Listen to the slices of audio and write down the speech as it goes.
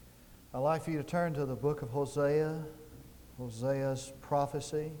I'd like for you to turn to the book of Hosea, Hosea's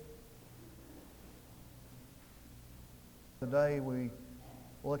prophecy. Today we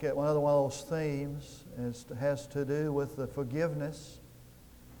look at another one of those themes. It has to do with the forgiveness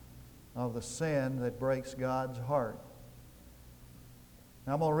of the sin that breaks God's heart.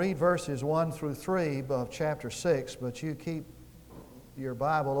 Now I'm going to read verses 1 through 3 of chapter 6, but you keep your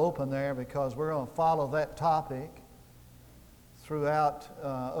Bible open there because we're going to follow that topic throughout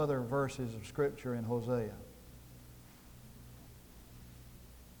other verses of Scripture in Hosea.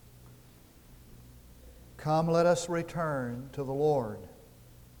 Come, let us return to the Lord,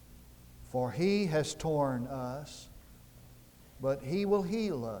 for He has torn us, but He will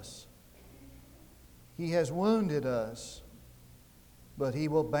heal us. He has wounded us, but He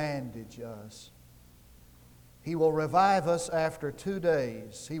will bandage us. He will revive us after 2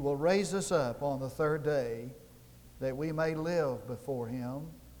 days. He will raise us up on the third day, that we may live before Him.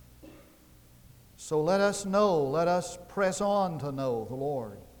 So let us press on to know the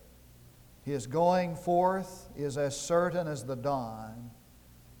Lord. His going forth is as certain as the dawn,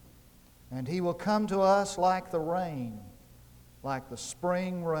 and He will come to us like the rain, like the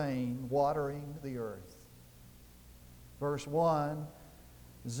spring rain watering the earth. Verse 1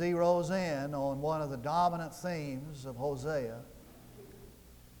 zeroes in on one of the dominant themes of Hosea,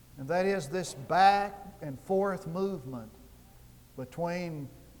 and that is this back and forth movement between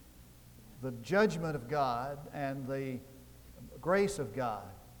the judgment of God and the grace of God,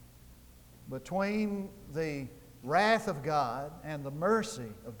 between the wrath of God and the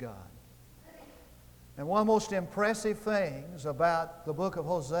mercy of God. And one of the most impressive things about the book of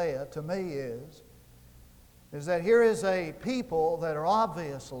Hosea to me is that here is a people that are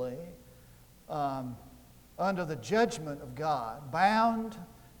obviously under the judgment of God, bound.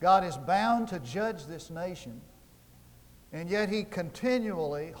 God is bound to judge this nation, and yet He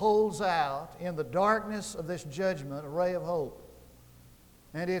continually holds out in the darkness of this judgment a ray of hope.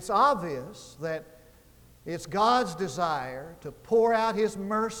 And it's obvious that it's God's desire to pour out His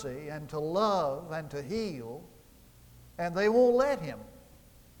mercy and to love and to heal, and they won't let Him.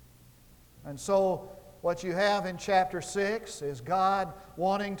 And so what you have in chapter 6 is God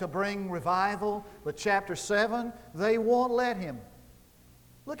wanting to bring revival, but chapter 7, they won't let Him.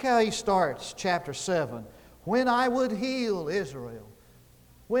 Look how he starts chapter 7. When I would heal Israel.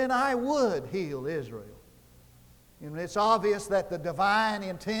 When I would heal Israel. And it's obvious that the divine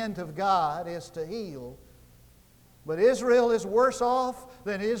intent of God is to heal. But Israel is worse off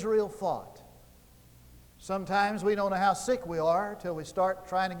than Israel thought. Sometimes we don't know how sick we are till we start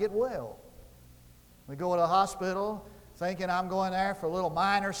trying to get well. We go to the hospital thinking I'm going there for a little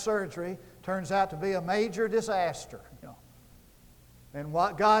minor surgery. Turns out to be a major disaster. And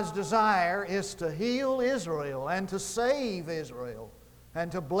what God's desire is to heal Israel and to save Israel and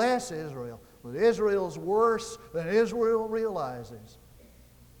to bless Israel. But Israel's worse than Israel realizes.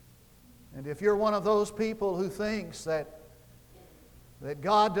 And if you're one of those people who thinks that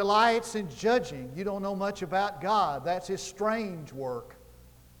God delights in judging, you don't know much about God. That's His strange work.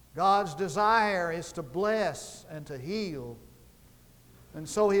 God's desire is to bless and to heal. And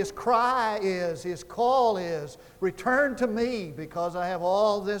so His cry is, His call is, return to me because I have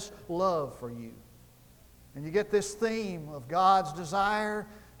all this love for you. And you get this theme of God's desire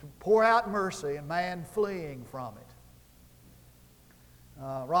to pour out mercy and man fleeing from it.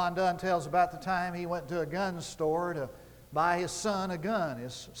 Ron Dunn tells about the time he went to a gun store to buy his son a gun.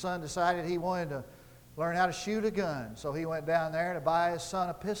 His son decided he wanted to learn how to shoot a gun, so he went down there to buy his son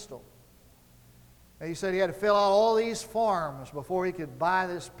a pistol. He said he had to fill out all these forms before he could buy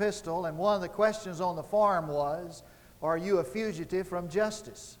this pistol, and one of the questions on the form was, are you a fugitive from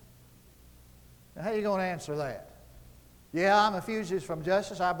justice? Now, how are you going to answer that? Yeah, I'm a fugitive from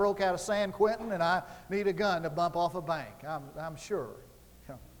justice. I broke out of San Quentin and I need a gun to bump off a bank. I'm sure.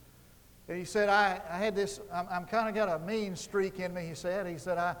 And he said, I had this, I'm kind of got a mean streak in me, he said. He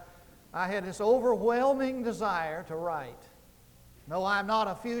said, I had this overwhelming desire to write. No, I'm not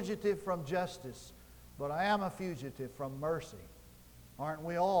a fugitive from justice, but I am a fugitive from mercy. Aren't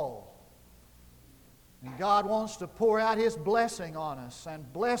we all? And God wants to pour out His blessing on us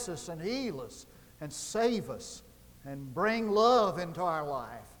and bless us and heal us and save us and bring love into our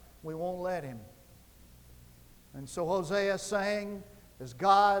life. We won't let Him. And so Hosea is saying, as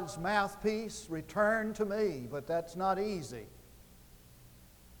God's mouthpiece, return to me. But that's not easy.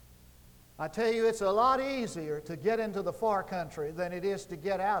 I tell you, it's a lot easier to get into the far country than it is to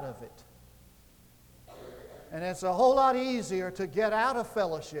get out of it. And it's a whole lot easier to get out of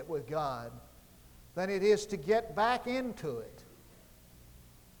fellowship with God than it is to get back into it.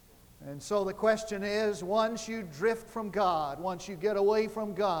 And so the question is, once you drift from God, once you get away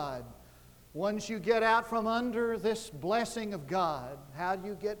from God, Once you get out from under this blessing of God, how do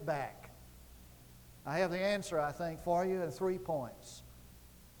you get back? I have the answer, I think, for you in 3 points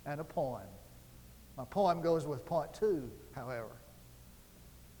and a poem. My poem goes with point 2, however.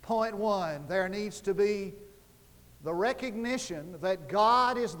 Point 1, there needs to be the recognition that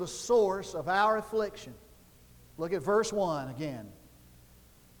God is the source of our affliction. Look at verse 1 again.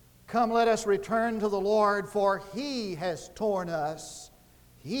 Come, let us return to the Lord, for He has torn us.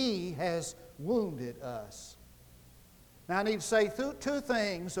 He has wounded us. Now I need to say two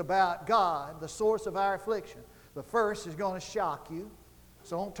things about God, the source of our affliction. The first is going to shock you,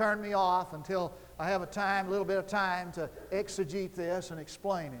 so don't turn me off until I have a little bit of time to exegete this and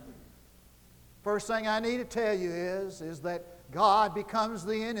explain it. First thing I need to tell you is that God becomes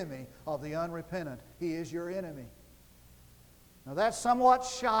the enemy of the unrepentant. He is your enemy. Now that's somewhat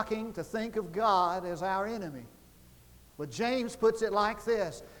shocking to think of God as our enemy. But James puts it like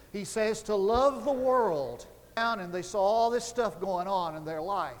this. He says to love the world. And they saw all this stuff going on in their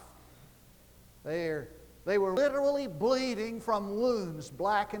life. They were literally bleeding from wounds,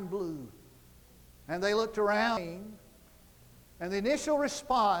 black and blue. And they looked around. And the initial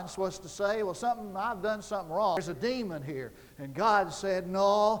response was to say, well, I've done something wrong. There's a demon here. And God said,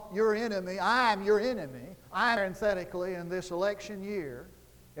 no, your enemy. I'm your enemy. Parenthetically, in this election year,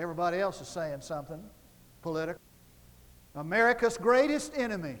 everybody else is saying something political. America's greatest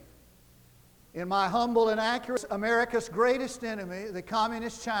enemy, in my humble and accurate, America's greatest enemy, the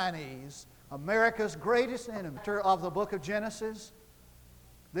communist Chinese, America's greatest enemy. Of the book of Genesis,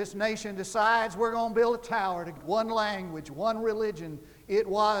 this nation decides we're going to build a tower to one language, one religion. It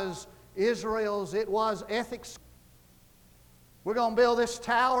was Israel's, it was ethics. We're going to build this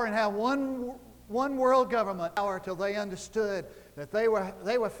tower and have one world government until they understood that they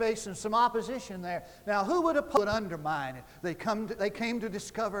were facing some opposition there. Now, who would undermine it? They came to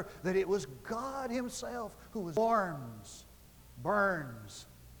discover that it was God Himself who was burns.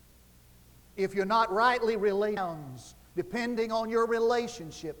 If you're not rightly related, depending on your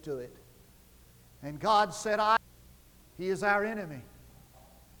relationship to it. And God said, He is our enemy.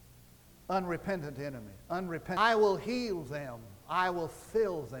 Unrepentant enemy. I will heal them. I will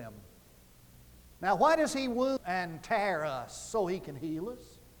fill them. Now, why does He wound and tear us? So He can heal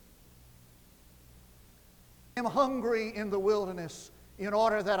us. I am hungry in the wilderness in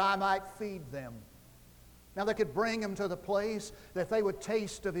order that I might feed them. Now, they could bring them to the place that they would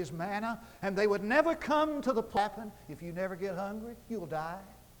taste of His manna, and they would never come to the place. If you never get hungry, you'll die.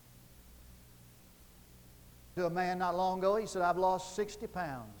 To a man not long ago, he said, I've lost 60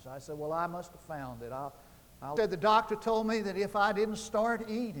 pounds. I said, well, I must have found it. Said the doctor told me that if I didn't start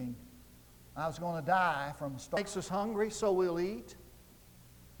eating, I was going to die from starving. Makes us hungry, so we'll eat.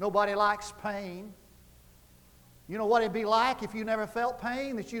 Nobody likes pain. You know what it'd be like if you never felt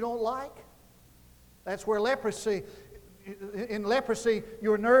pain that you don't like? That's where leprosy, in leprosy,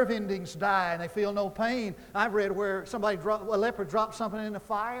 your nerve endings die and they feel no pain. I've read where a leper dropped something in the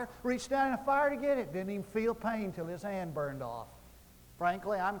fire, reached down in the fire to get it, didn't even feel pain till his hand burned off.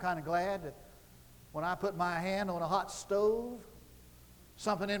 Frankly, I'm kind of glad that when I put my hand on a hot stove,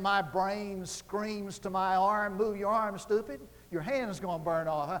 something in my brain screams to my arm, move your arm, stupid. Your hand is going to burn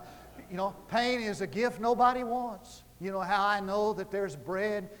off. You know, pain is a gift nobody wants. You know how I know that there's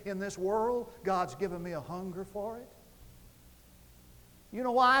bread in this world? God's given me a hunger for it. You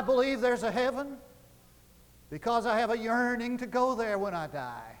know why I believe there's a heaven? Because I have a yearning to go there when I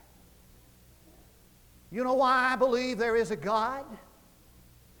die. You know why I believe there is a God?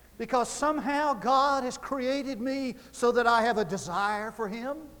 Because somehow God has created me so that I have a desire for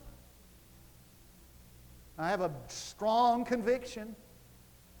Him. I have a strong conviction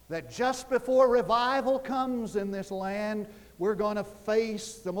that just before revival comes in this land, we're going to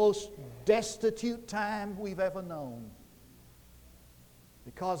face the most destitute time we've ever known.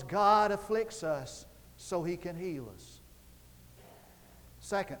 Because God afflicts us so He can heal us.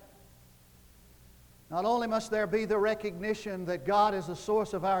 Second, not only must there be the recognition that God is the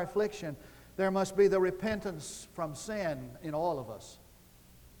source of our affliction, there must be the repentance from sin in all of us.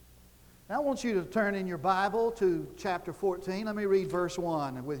 Now I want you to turn in your Bible to chapter 14. Let me read verse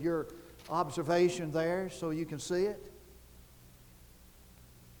 1 with your observation there so you can see it.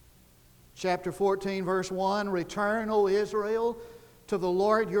 Chapter 14, verse 1, Return, O Israel, to the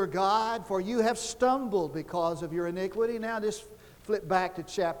Lord your God, for you have stumbled because of your iniquity. Now just flip back to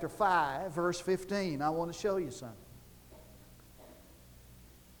chapter 5, verse 15. I want to show you something.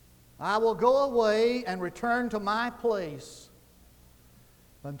 I will go away and return to my place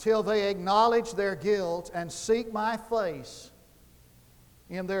until they acknowledge their guilt and seek my face.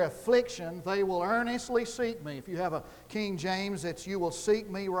 in their affliction, they will earnestly seek me. If you have a King James, it's you will seek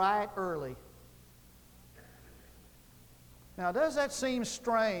me right early. Now, does that seem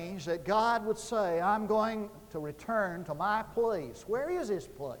strange that God would say, I'm going to return to my place? Where is His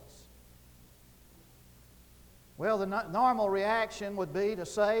place? Well, the normal reaction would be to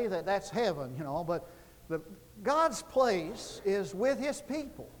say that that's heaven, but God's place is with His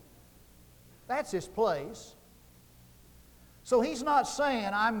people. That's His place. So He's not saying,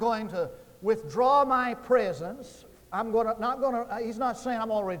 I'm going to withdraw my presence. He's not saying I'm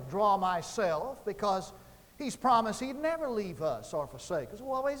going to withdraw myself, because He's promised He'd never leave us or forsake us.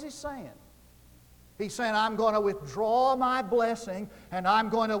 What is He saying? He's saying, I'm going to withdraw my blessing, and I'm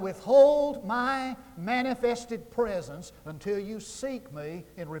going to withhold my manifested presence until you seek me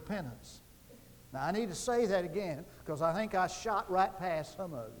in repentance. Now, I need to say that again, because I think I shot right past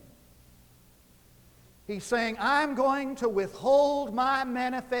some of you. He's saying, I'm going to withhold my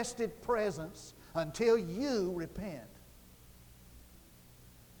manifested presence until you repent.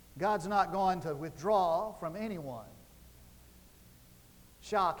 God's not going to withdraw from anyone.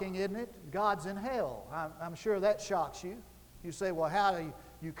 Shocking, isn't it? God's in hell. I'm sure that shocks you. You say, well, how do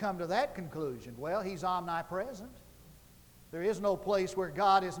you come to that conclusion? Well, He's omnipresent. There is no place where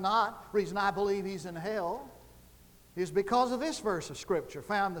God is not. The reason I believe He's in hell is because of this verse of Scripture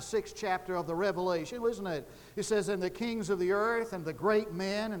found in the 6th chapter of the Revelation. Listen to it. It says, and the kings of the earth, and the great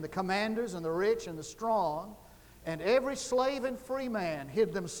men, and the commanders, and the rich, and the strong, and every slave and free man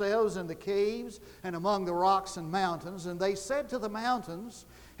hid themselves in the caves and among the rocks and mountains. And they said to the mountains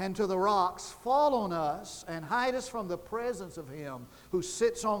and to the rocks, fall on us and hide us from the presence of Him who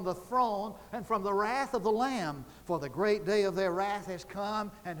sits on the throne and from the wrath of the Lamb. For the great day of their wrath has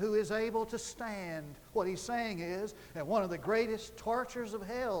come, and who is able to stand? What He's saying is that one of the greatest tortures of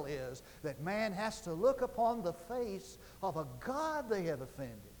hell is that man has to look upon the face of a God they have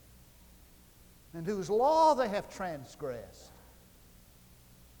offended, and whose law they have transgressed.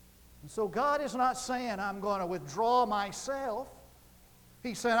 And so God is not saying, I'm going to withdraw myself.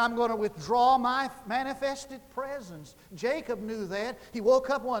 He said, I'm going to withdraw my manifested presence. Jacob knew that. He woke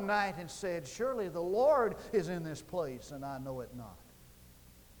up one night and said, surely the Lord is in this place, and I know it not.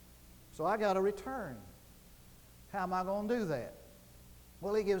 So I got to return. How am I going to do that?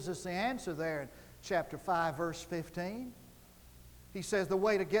 Well, He gives us the answer there in chapter 5, verse 15. He says the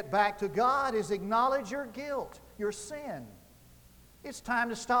way to get back to God is acknowledge your guilt, your sin. It's time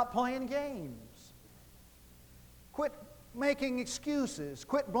to stop playing games. Quit making excuses.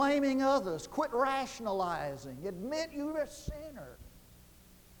 Quit blaming others. Quit rationalizing. Admit you're a sinner.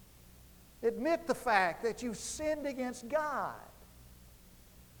 Admit the fact that you've sinned against God.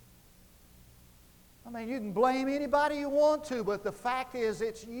 I mean, you can blame anybody you want to, but the fact is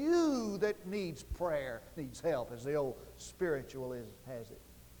it's you that needs prayer, needs help, as the old spiritualist has it.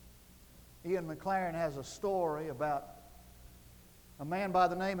 Ian McLaren has a story about a man by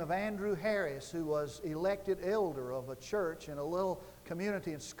the name of Andrew Harris, who was elected elder of a church in a little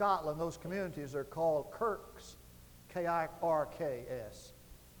community in Scotland. Those communities are called Kirks, Kirks.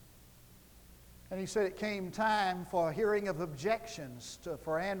 And he said it came time for a hearing of objections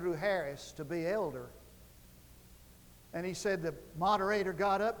for Andrew Harris to be elder. And he said the moderator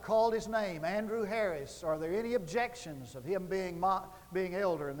got up, called his name, Andrew Harris. Are there any objections of him being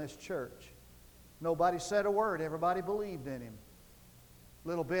elder in this church? Nobody said a word. Everybody believed in him.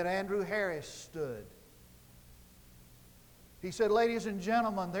 Little bit Andrew Harris stood. He said, ladies and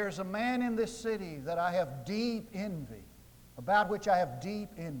gentlemen, there's a man in this city that I have deep envy, about which I have deep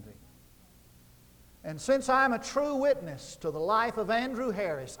envy. And since I'm a true witness to the life of Andrew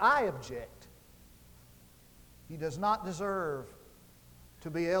Harris, I object. He does not deserve to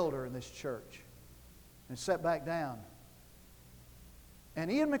be elder in this church. And sat back down.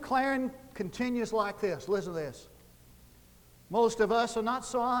 And Ian McLaren continues like this. Listen to this. Most of us are not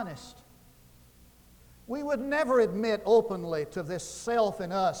so honest. We would never admit openly to this self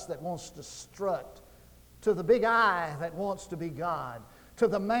in us that wants to strut, to the big I that wants to be God, to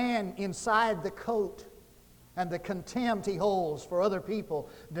the man inside the coat and the contempt he holds for other people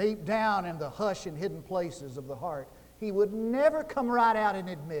deep down in the hush and hidden places of the heart. He would never come right out and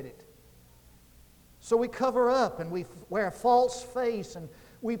admit it. So we cover up and we wear a false face and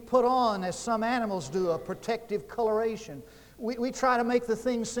we put on, as some animals do, a protective coloration. We try to make the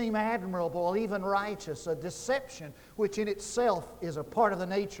thing seem admirable, even righteous, a deception which in itself is a part of the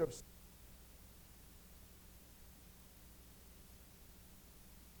nature of sin.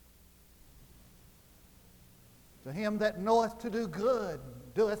 To him that knoweth to do good,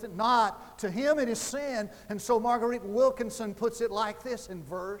 doeth it not. To him it is sin. And so Marguerite Wilkinson puts it like this in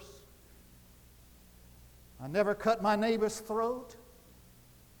verse. I never cut my neighbor's throat.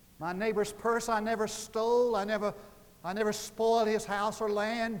 My neighbor's purse I never stole. I never spoiled his house or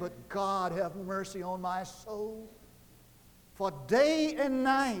land, but God have mercy on my soul. For day and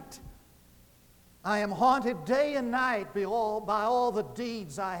night I am haunted day and night by all the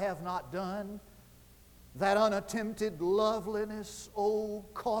deeds I have not done. That unattempted loveliness, oh,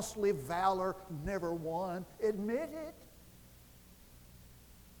 costly valor never won. Admit it.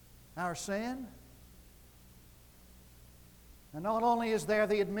 Our sin. And not only is there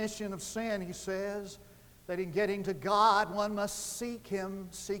the admission of sin, he says, that in getting to God, one must seek Him,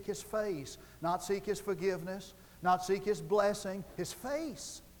 seek His face. Not seek His forgiveness, not seek His blessing, His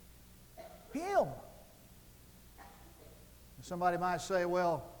face. Him. Somebody might say,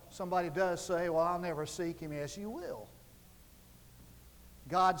 well, somebody does say, well, I'll never seek Him. Yes, you will.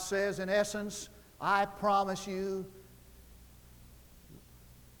 God says, in essence, I promise you,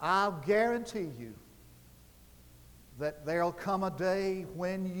 I'll guarantee you that there'll come a day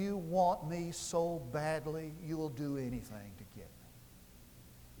when you want me so badly, you will do anything to get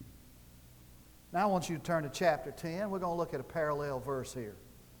me. Now I want you to turn to chapter 10. We're going to look at a parallel verse here.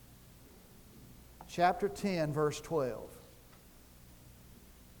 Chapter 10, verse 12.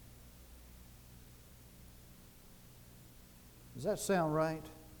 Does that sound right?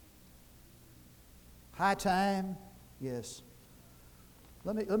 High time? Yes.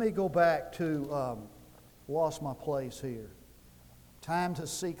 Let me go back to lost my place here. Time to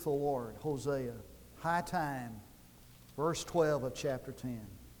seek the Lord. Hosea. High time. Verse 12 of chapter 10.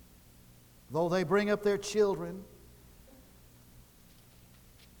 Though they bring up their children.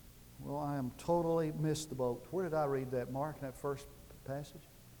 Well, I am totally missed the boat. Where did I read that, Mark, in that first passage?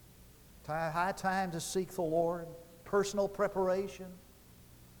 High time to seek the Lord. Personal preparation.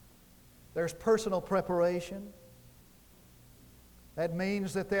 There's personal preparation. That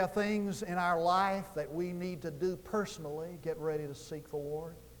means that there are things in our life that we need to do personally, get ready to seek the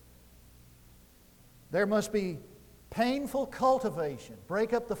Lord. There must be painful cultivation.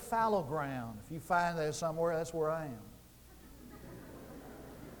 Break up the fallow ground. If you find that somewhere, that's where I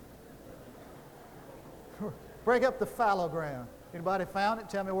am. Break up the fallow ground. Anybody found it?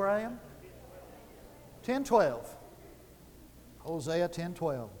 Tell me where I am. 10:12. Hosea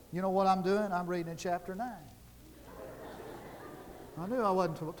 10:12. You know what I'm doing? I'm reading in chapter 9. I knew I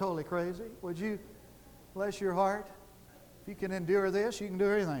wasn't totally crazy. Would you bless your heart? If you can endure this, you can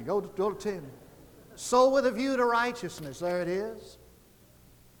do anything. Go to 10. Sow with a view to righteousness. There it is.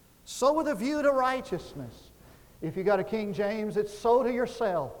 Sow with a view to righteousness. If you got a King James, it's sow to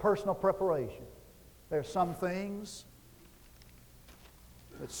yourself, personal preparation. There's some things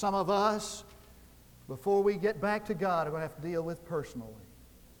that some of us, before we get back to God, are going to have to deal with personally.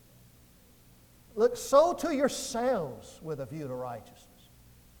 Look, sow to yourselves with a view to righteousness.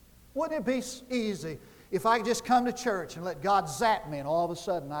 Wouldn't it be easy if I could just come to church and let God zap me and all of a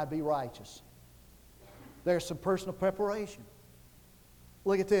sudden I'd be righteous? There's some personal preparation.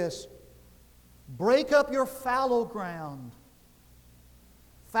 Look at this. Break up your fallow ground.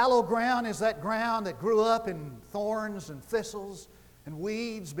 Fallow ground is that ground that grew up in thorns and thistles and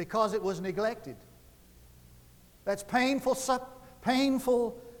weeds because it was neglected. That's painful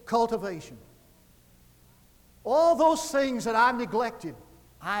cultivation. All those things that I've neglected,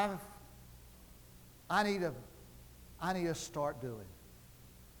 I need to start doing.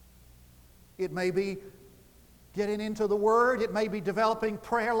 It may be getting into the Word. It may be developing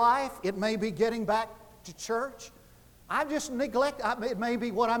prayer life. It may be getting back to church. I just neglect. It may be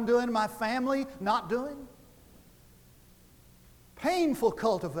what I'm doing in my family, not doing. Painful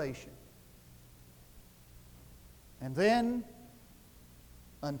cultivation. And then,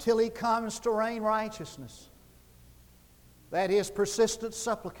 until He comes to rain righteousness, that is persistent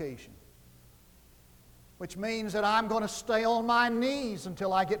supplication, which means that I'm going to stay on my knees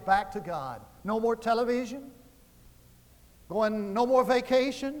until I get back to God. No more television, no more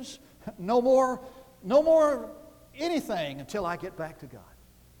vacations, no more anything until I get back to God.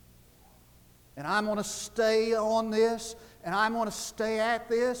 And I'm going to stay on this, and I'm going to stay at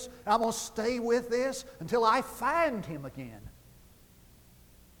this, and I'm going to stay with this until I find Him again.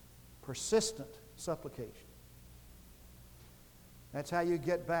 Persistent supplication. That's how you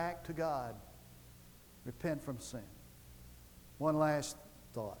get back to God. Repent from sin. One last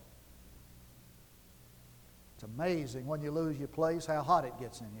thought. It's amazing when you lose your place how hot it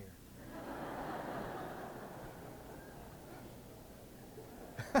gets in here.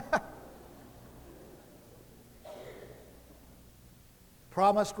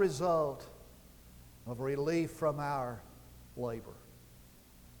 Promised result of relief from our labor.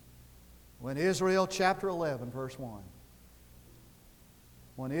 When Israel, chapter 11, verse 1.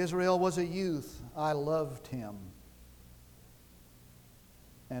 When Israel was a youth, I loved him.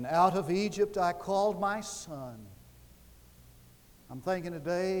 and out of Egypt I called my son. I'm thinking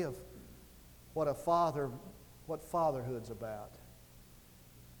today of what fatherhood's about.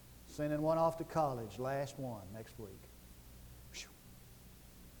 Sending one off to college, last one next week. Whew.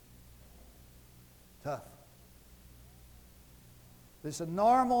 Tough. This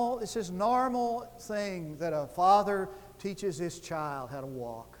is normal thing that a father teaches his child how to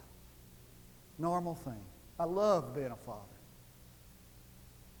walk. Normal thing. I love being a father.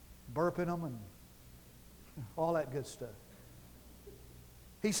 Burping them and all that good stuff.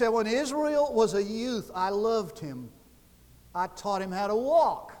 He said, when Israel was a youth, I loved him. I taught him how to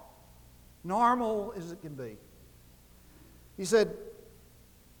walk. Normal as it can be. He said,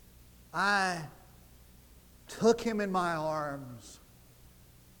 I took him in my arms,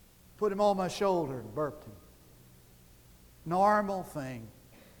 put him on my shoulder and burped him. Normal thing.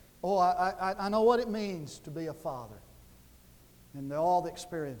 Oh, I know what it means to be a father and all the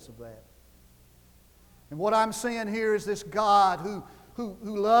experience of that. And what I'm seeing here is this God who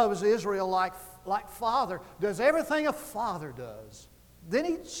loves Israel like father, does everything a father does. Then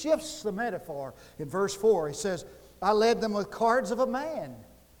he shifts the metaphor in verse 4. He says, I led them with cords of a man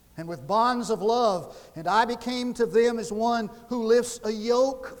and with bonds of love, and I became to them as one who lifts a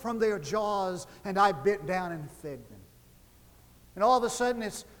yoke from their jaws, and I bit down and fed them. And all of a sudden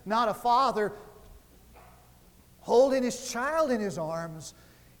it's not a father holding his child in his arms.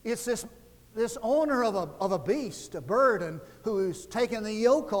 It's this owner of a beast, a burden, who's taking the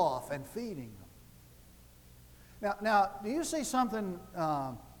yoke off and feeding them. Now, do you see something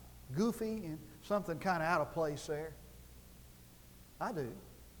goofy and something kind of out of place there? I do.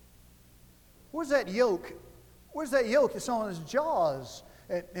 Where's that yoke? Where's that yoke? It's on his jaws.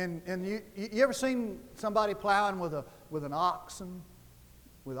 And you ever seen somebody plowing with an oxen?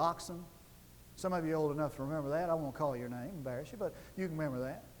 With oxen? Some of you are old enough to remember that. I won't call your name, embarrass you, but you can remember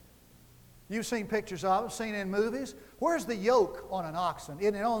that. You've seen pictures of it, seen it in movies. Where's the yoke on an oxen?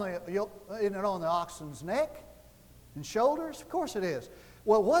 Isn't it on the oxen's neck and shoulders? Of course it is.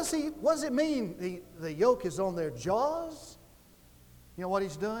 Well, what does it mean the yoke is on their jaws? You know what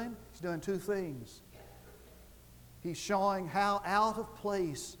he's doing? He's doing two things. He's showing how out of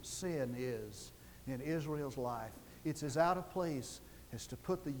place sin is in Israel's life. It's as out of place as to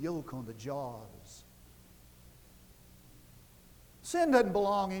put the yoke on the jaws. Sin doesn't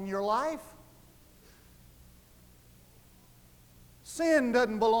belong in your life. Sin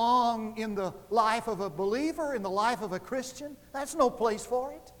doesn't belong in the life of a believer, in the life of a Christian. That's no place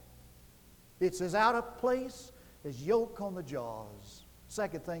for it. It's as out of place as yoke on the jaws.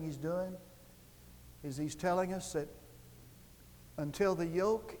 Second thing he's doing is he's telling us that until the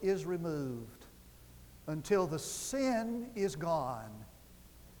yoke is removed, until the sin is gone,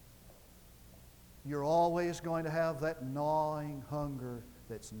 you're always going to have that gnawing hunger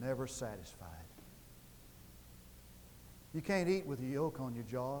that's never satisfied. You can't eat with a yoke on your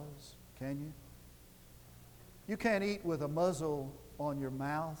jaws, can you? You can't eat with a muzzle on your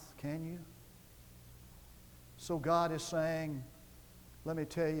mouth, can you? So God is saying, let me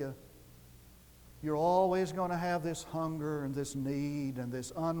tell you, you're always going to have this hunger and this need and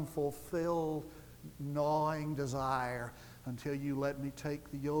this unfulfilled, gnawing desire until you let me take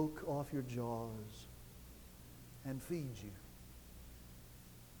the yoke off your jaws and feed you.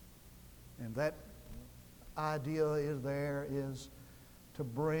 And that idea is to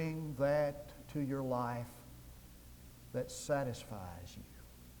bring that to your life that satisfies you.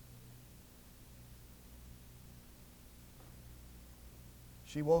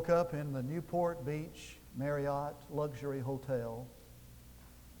 She woke up in the Newport Beach Marriott luxury hotel,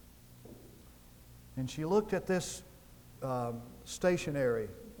 and she looked at this stationery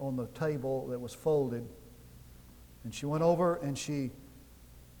on the table that was folded, and she went over and she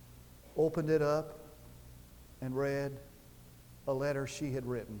opened it up and read a letter she had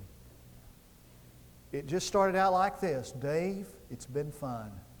written. It just started out like this: Dave, it's been fun.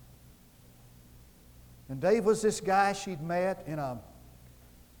 And Dave was this guy she'd met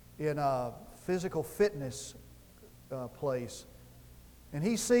in a physical fitness place. And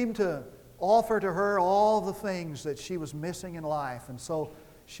he seemed to offer to her all the things that she was missing in life. And so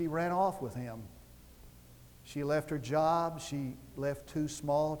she ran off with him. She left her job. She left 2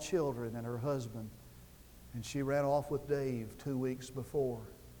 small children and her husband. And she ran off with Dave 2 weeks before.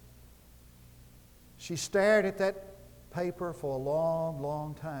 She stared at that paper for a long,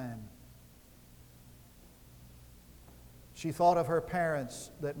 long time. She thought of her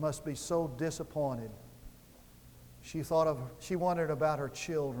parents that must be so disappointed. She wondered about her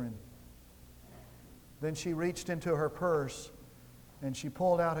children. Then she reached into her purse and she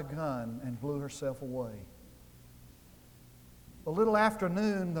pulled out a gun and blew herself away. A little after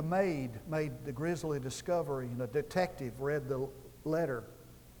noon, the maid made the grisly discovery, and a detective read the letter.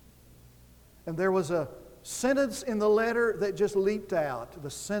 And there was a sentence in the letter that just leaped out. The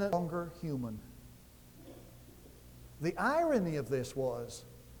sentence, "No longer human." The irony of this was,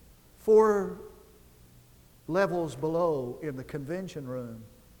 4 levels below in the convention room,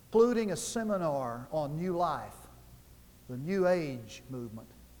 including a seminar on New Life, the New Age movement.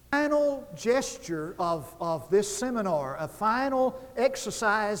 Final gesture of this seminar, a final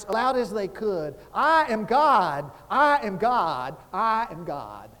exercise, loud as they could, "I am God, I am God, I am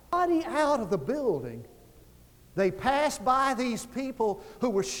God." Body out of the building, they passed by these people who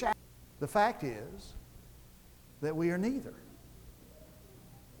were shouting. The fact is that we are neither.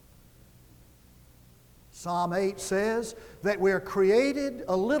 Psalm 8 says that we are created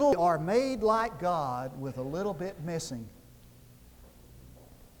a little, are made like God with a little bit missing.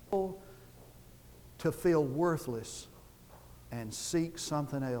 To feel worthless and seek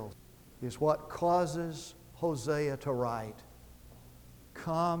something else is what causes Hosea to write,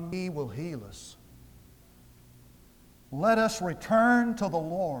 "Come, He will heal us. Let us return to the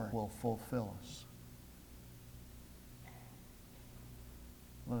Lord, will fulfill us."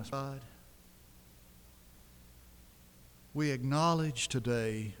 Let us, God, we acknowledge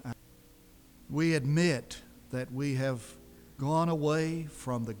today, we admit that we have gone away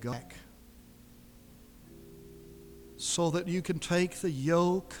from the God, so that you can take the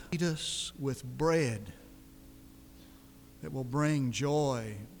yoke, feed us with bread that will bring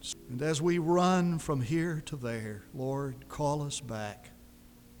joy. And as we run from here to there, Lord, call us back.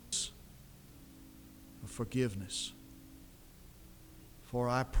 Forgiveness. For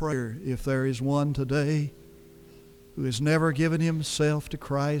I pray, if there is one today who has never given himself to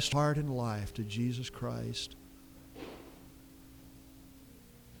Christ, heart and life to Jesus Christ,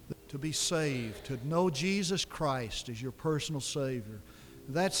 to be saved, to know Jesus Christ as your personal Savior.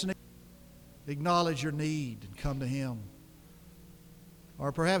 That's acknowledge your need and come to Him.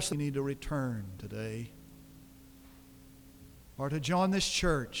 Or perhaps you need to return today. Or to join this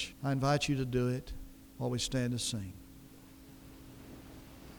church. I invite you to do it while we stand to sing.